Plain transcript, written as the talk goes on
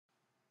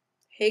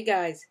Hey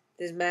guys,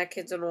 this is Matt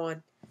Kids on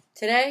One.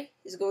 Today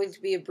is going to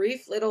be a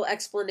brief little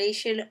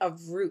explanation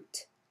of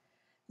root.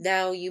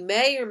 Now, you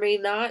may or may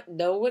not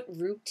know what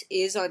root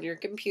is on your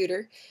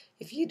computer.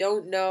 If you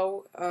don't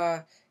know,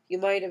 you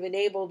might have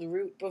enabled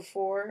root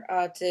before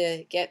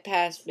to get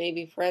past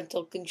maybe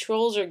parental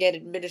controls or get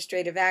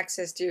administrative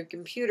access to your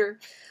computer,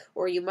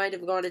 or you might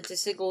have gone into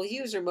single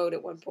user mode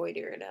at one point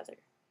or another.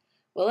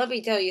 Well, let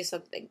me tell you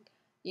something.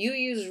 You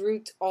use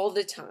root all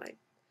the time.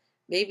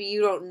 Maybe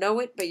you don't know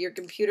it, but your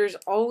computer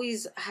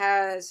always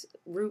has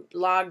root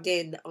logged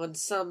in on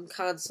some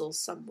console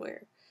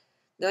somewhere.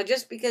 Now,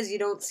 just because you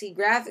don't see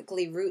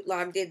graphically root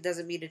logged in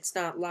doesn't mean it's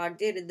not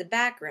logged in the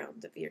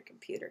background of your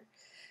computer.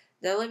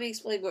 Now, let me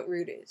explain what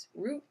root is.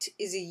 Root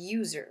is a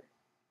user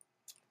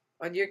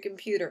on your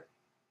computer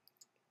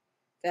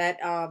that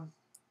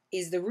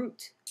is the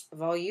root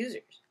of all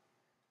users.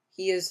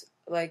 He is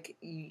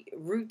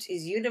root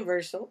is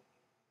universal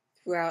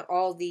throughout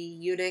all the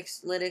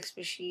Unix, Linux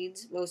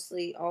machines.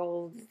 Mostly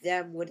all of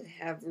them would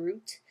have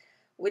root.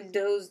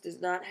 Windows does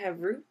not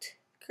have root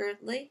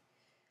currently.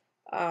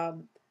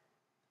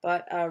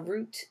 But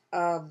root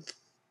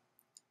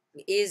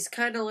is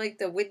kind of like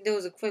the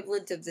Windows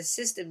equivalent of the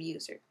system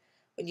user.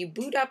 When you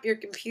boot up your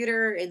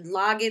computer and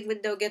login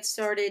window gets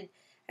started,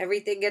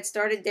 everything gets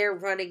started there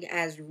running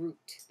as root.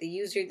 The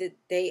user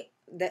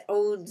that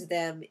owns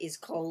them is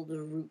called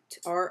root,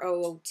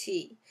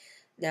 R-O-O-T.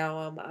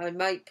 Now, I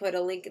might put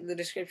a link in the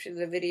description of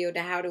the video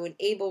to how to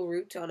enable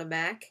root on a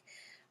Mac.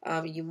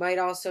 You might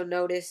also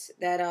notice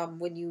that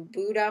when you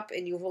boot up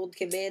and you hold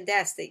Command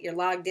S that you're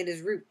logged in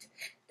as root.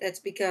 That's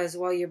because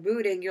while you're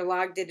booting, you're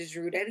logged in as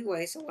root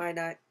anyway, so why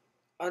not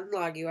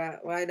unlog you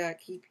out? Why not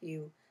keep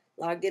you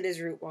logged in as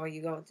root while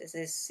you go into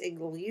this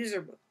single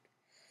user mode,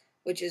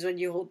 which is when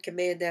you hold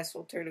Command S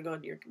while turning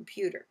on your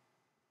computer.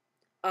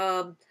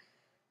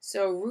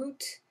 So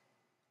root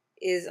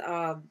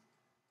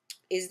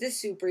is the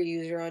super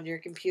user on your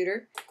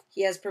computer.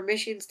 He has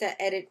permissions to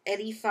edit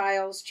any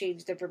files,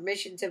 change the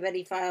permissions of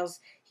any files.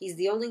 He's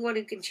the only one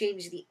who can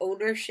change the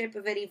ownership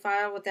of any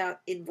file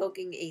without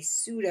invoking a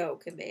sudo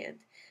command.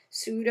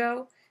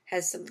 Sudo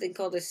has something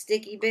called a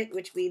sticky bit,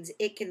 which means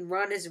it can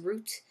run as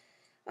root,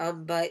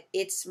 but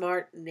it's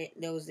smart and it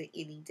knows that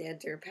you need to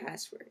enter a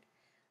password.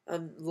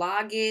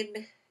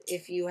 Login,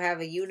 if you have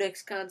a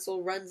Unix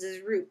console, runs as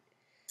root.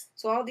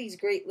 So all these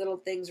great little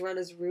things run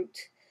as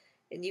root,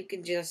 and you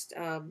can just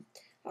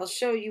I'll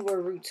show you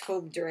where root's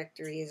home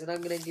directory is, and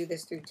I'm going to do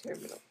this through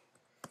terminal.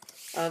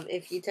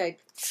 If you type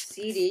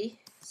cd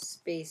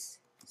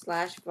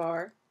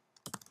 /var,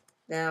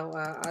 now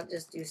I'll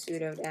just do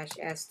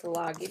sudo-s to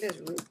log in as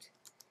root.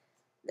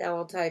 Now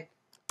I'll type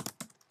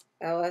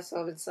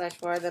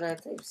ls/var, then I'll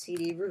type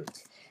cd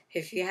root.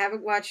 If you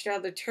haven't watched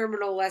other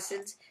terminal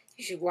lessons,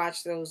 you should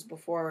watch those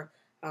before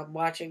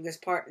watching this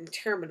part in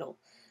terminal.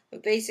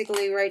 But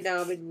basically, right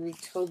now I'm in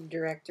root's home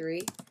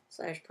directory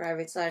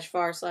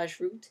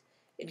 /private/var/root.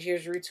 And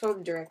here's root's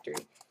home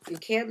directory. You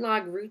can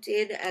log root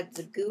in at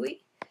the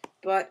GUI,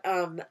 but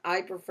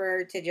I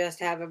prefer to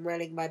just have him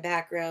running my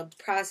background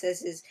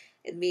processes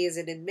and me as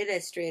an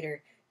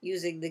administrator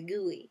using the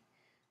GUI.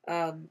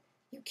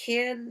 You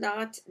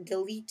cannot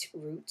delete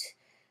root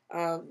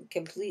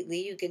completely.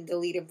 You can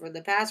delete him from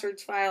the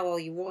passwords file all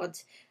you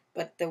want,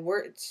 but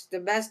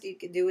the best you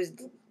can do is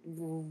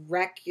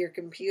wreck your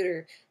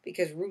computer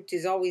because root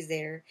is always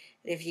there.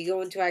 And if you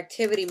go into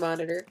Activity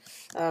Monitor,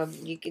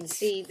 you can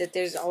see that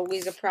there's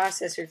always a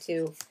process or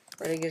two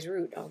running as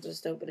root. I'll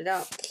just open it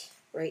up.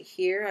 Right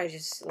here, I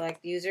just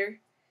select user.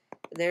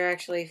 And there are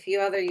actually a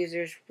few other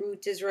users.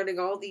 Root is running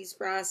all these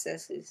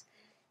processes.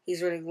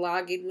 He's running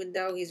login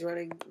window. He's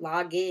running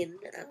login.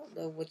 I don't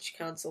know which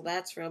console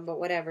that's from,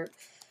 but whatever.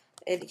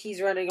 And he's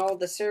running all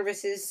the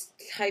services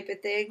type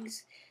of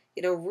things.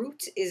 You know,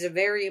 root is a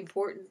very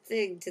important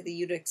thing to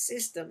the Unix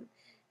system.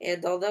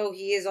 And although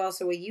he is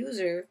also a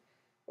user,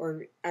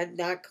 or I'm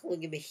not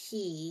calling him a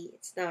he,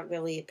 it's not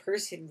really a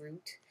person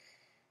root.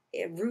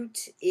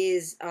 Root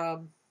is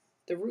the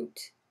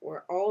root,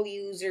 where all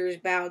users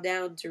bow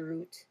down to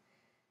root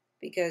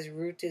because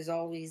root is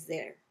always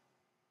there.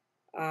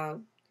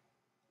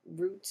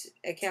 Root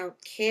account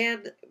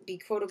can be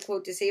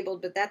quote-unquote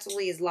disabled, but that's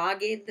only his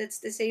login that's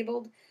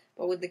disabled.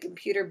 But when the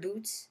computer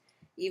boots,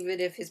 even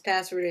if his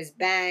password is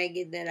bang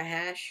and then a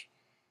hash,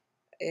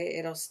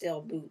 it'll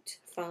still boot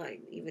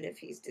fine, even if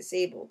he's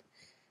disabled.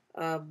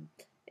 And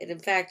in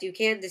fact, you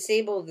can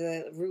disable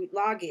the root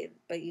login,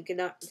 but you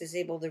cannot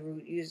disable the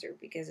root user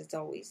because it's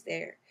always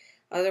there.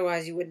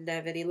 Otherwise, you wouldn't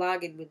have any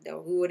login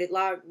window. Who would it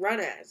run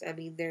as? I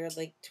mean, there are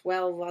like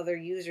 12 other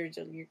users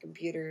on your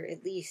computer,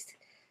 at least,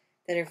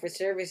 that are for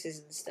services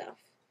and stuff.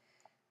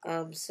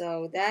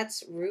 So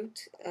that's root,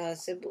 a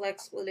simple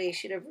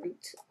explanation of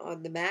root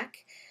on the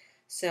Mac.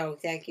 So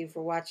thank you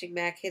for watching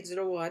Mac Kids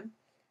 101.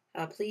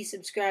 Please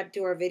subscribe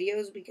to our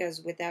videos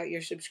because without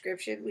your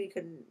subscription, we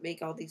couldn't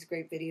make all these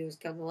great videos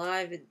come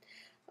alive.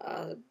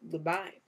 And goodbye.